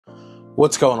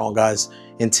What's going on, guys?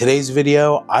 In today's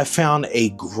video, I found a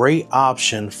great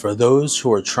option for those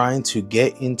who are trying to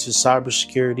get into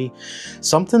cybersecurity,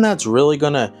 something that's really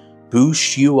going to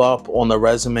boost you up on the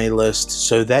resume list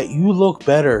so that you look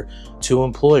better to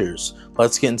employers.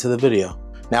 Let's get into the video.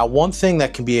 Now, one thing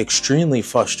that can be extremely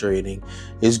frustrating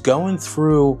is going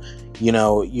through,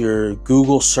 your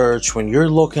Google search when you're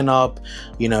looking up,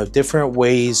 different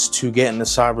ways to get into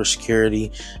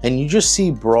cybersecurity, and you just see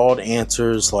broad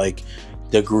answers like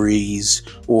degrees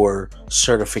or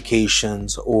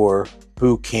certifications or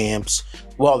boot camps.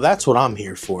 Well, that's what I'm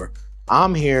here for.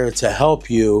 I'm here to help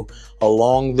you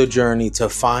along the journey to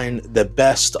find the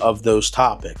best of those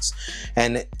topics.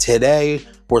 And today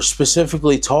we're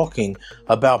specifically talking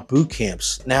about boot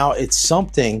camps. Now, it's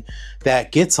something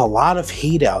that gets a lot of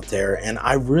hate out there, and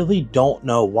I really don't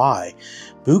know why.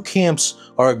 Boot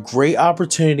camps are a great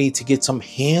opportunity to get some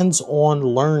hands-on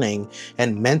learning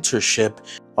and mentorship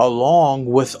along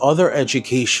with other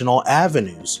educational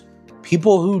avenues.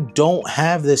 People who don't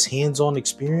have this hands-on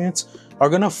experience are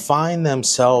going to find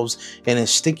themselves in a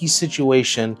sticky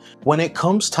situation when it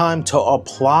comes time to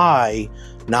apply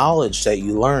knowledge that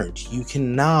you learned. You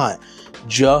cannot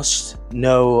just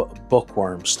know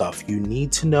bookworm stuff. You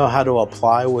need to know how to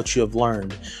apply what you have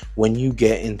learned when you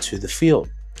get into the field.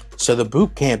 So the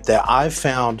boot camp that I've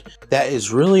found that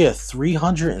is really a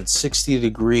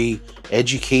 360-degree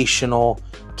educational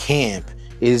camp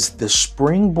is the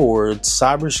Springboard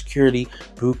Cybersecurity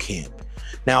Bootcamp.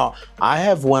 Now, I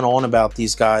have went on about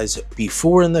these guys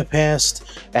before in the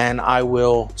past, and I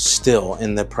will still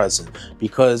in the present,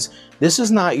 because this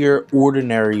is not your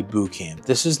ordinary boot camp.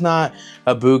 This is not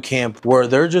a boot camp where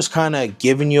they're just kind of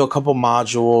giving you a couple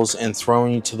modules and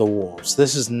throwing you to the wolves.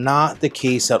 This is not the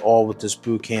case at all with this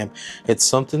boot camp. It's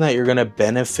something that you're going to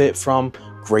benefit from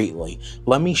greatly.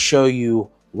 Let me show you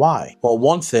why. Well,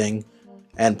 one thing,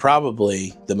 and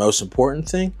probably the most important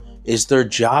thing, is their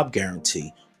job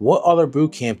guarantee. What other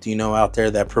boot camp do you know out there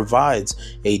that provides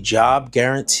a job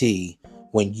guarantee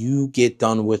when you get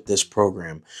done with this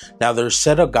program? Now, there's a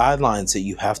set of guidelines that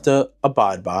you have to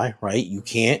abide by, right? You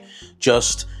can't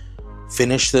just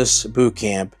finish this boot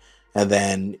camp and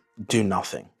then do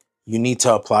nothing. You need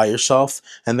to apply yourself,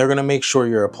 and they're going to make sure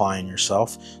you're applying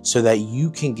yourself so that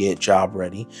you can get job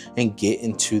ready and get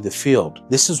into the field.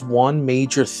 This is one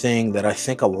major thing that I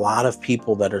think a lot of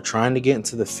people that are trying to get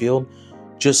into the field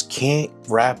just can't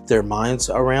wrap their minds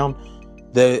around.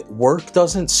 The work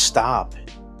doesn't stop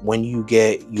when you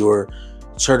get your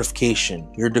certification,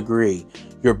 your degree,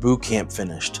 your boot camp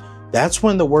finished. That's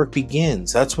when the work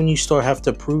begins. That's when you start have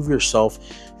to prove yourself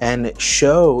and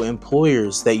show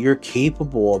employers that you're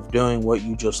capable of doing what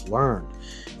you just learned.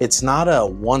 It's not a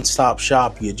one-stop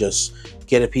shop. You just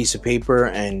get a piece of paper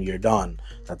and you're done.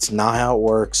 That's not how it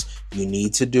works. You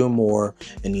need to do more,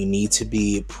 and you need to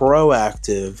be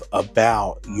proactive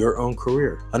about your own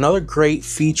career. Another great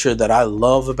feature that I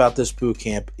love about this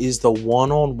bootcamp is the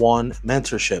one-on-one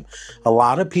mentorship. A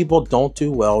lot of people don't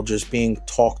do well just being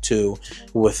talked to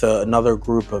with another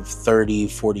group of 30,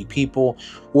 40 people,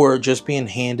 or just being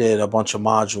handed a bunch of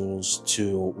modules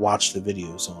to watch the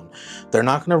videos on. They're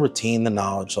not going to retain the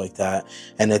knowledge like that,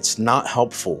 and it's not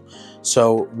helpful.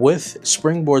 So with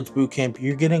Springboard's bootcamp,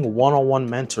 you're getting one-on-one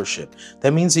mentorship.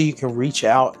 That means that you can reach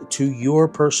out to your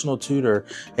personal tutor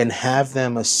and have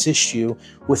them assist you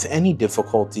with any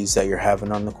difficulties that you're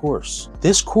having on the course.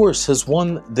 This course has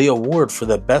won the award for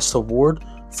the best award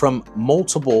from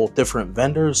multiple different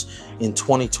vendors in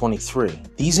 2023.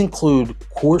 These include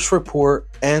Course Report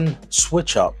and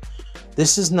Switch Up.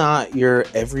 This is not your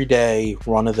everyday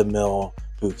run-of-the-mill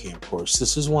bootcamp course.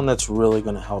 This is one that's really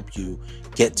going to help you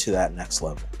get to that next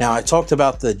level. Now, I talked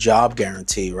about the job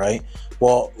guarantee, right?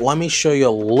 Well, let me show you a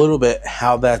little bit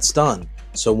how that's done.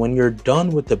 So when you're done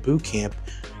with the bootcamp,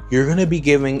 you're going to be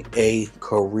giving a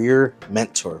career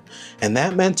mentor, and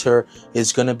that mentor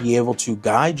is going to be able to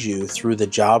guide you through the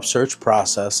job search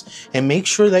process and make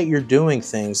sure that you're doing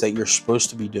things that you're supposed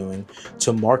to be doing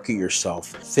to market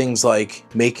yourself. Things like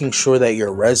making sure that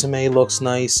your resume looks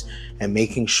nice and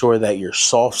making sure that your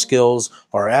soft skills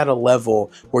are at a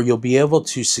level where you'll be able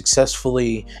to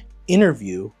successfully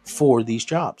interview for these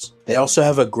jobs. They also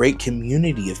have a great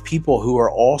community of people who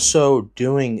are also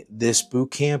doing this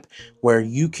bootcamp where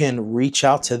you can reach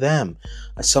out to them.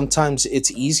 Sometimes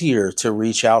it's easier to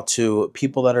reach out to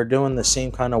people that are doing the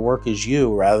same kind of work as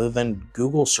you rather than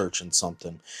Google searching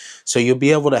something. So you'll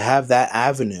be able to have that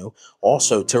avenue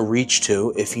also to reach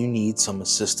to if you need some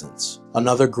assistance.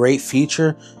 Another great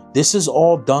feature, this is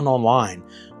all done online.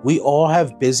 We all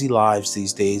have busy lives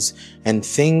these days, and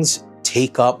things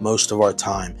take up most of our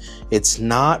time. It's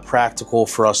not practical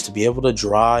for us to be able to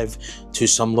drive to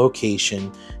some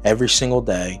location every single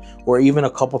day or even a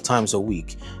couple times a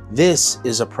week. This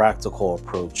is a practical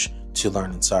approach to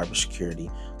learning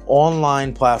cybersecurity.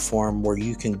 Online platform where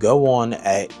you can go on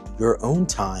at your own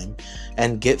time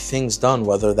and get things done,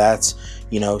 whether that's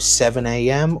 7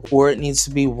 a.m. or it needs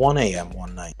to be 1 a.m.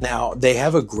 one night. Now, they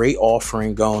have a great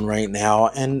offering going right now,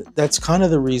 and that's kind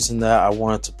of the reason that I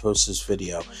wanted to post this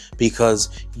video, because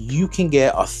you can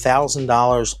get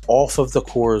 $1,000 off of the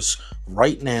course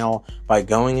right now by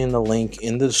going in the link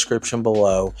in the description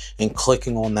below and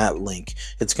clicking on that link.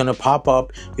 It's going to pop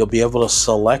up. You'll be able to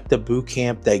select the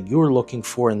bootcamp that you're looking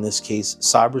for, in this case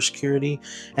cybersecurity,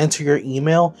 enter your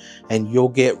email, and you'll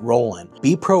get rolling.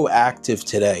 Be proactive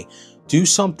today. Do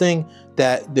something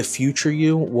that the future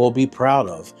you will be proud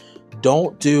of.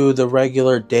 Don't do the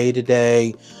regular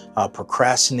day-to-day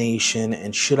procrastination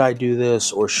and should I do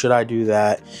this or should I do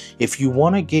that. If you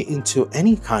want to get into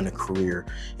any kind of career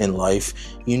in life,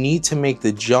 you need to make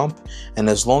the jump, and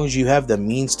as long as you have the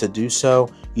means to do so,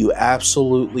 you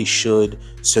absolutely should,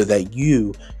 so that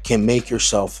you can make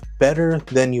yourself better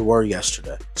than you were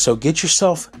yesterday. So get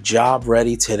yourself job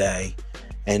ready today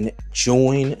and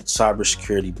join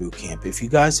Cybersecurity Bootcamp. If you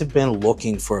guys have been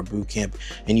looking for a bootcamp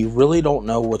and you really don't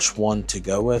know which one to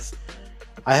go with,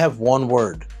 I have one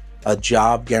word: a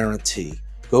job guarantee.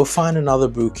 Go find another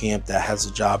bootcamp that has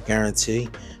a job guarantee,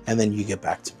 and then you get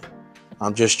back to me.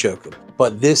 I'm just joking.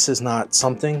 But this is not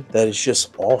something that is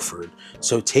just offered.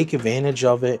 So take advantage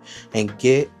of it and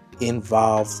get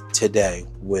involved today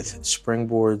with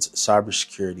Springboard's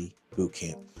Cybersecurity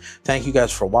Bootcamp. Thank you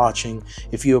guys for watching.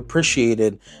 If you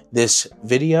appreciated this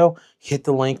video, hit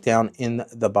the link down in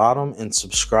the bottom and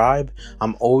subscribe.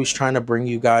 I'm always trying to bring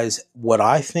you guys what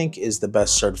I think is the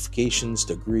best certifications,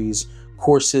 degrees,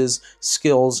 courses,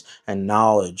 skills, and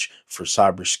knowledge for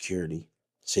cybersecurity.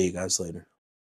 See you guys later.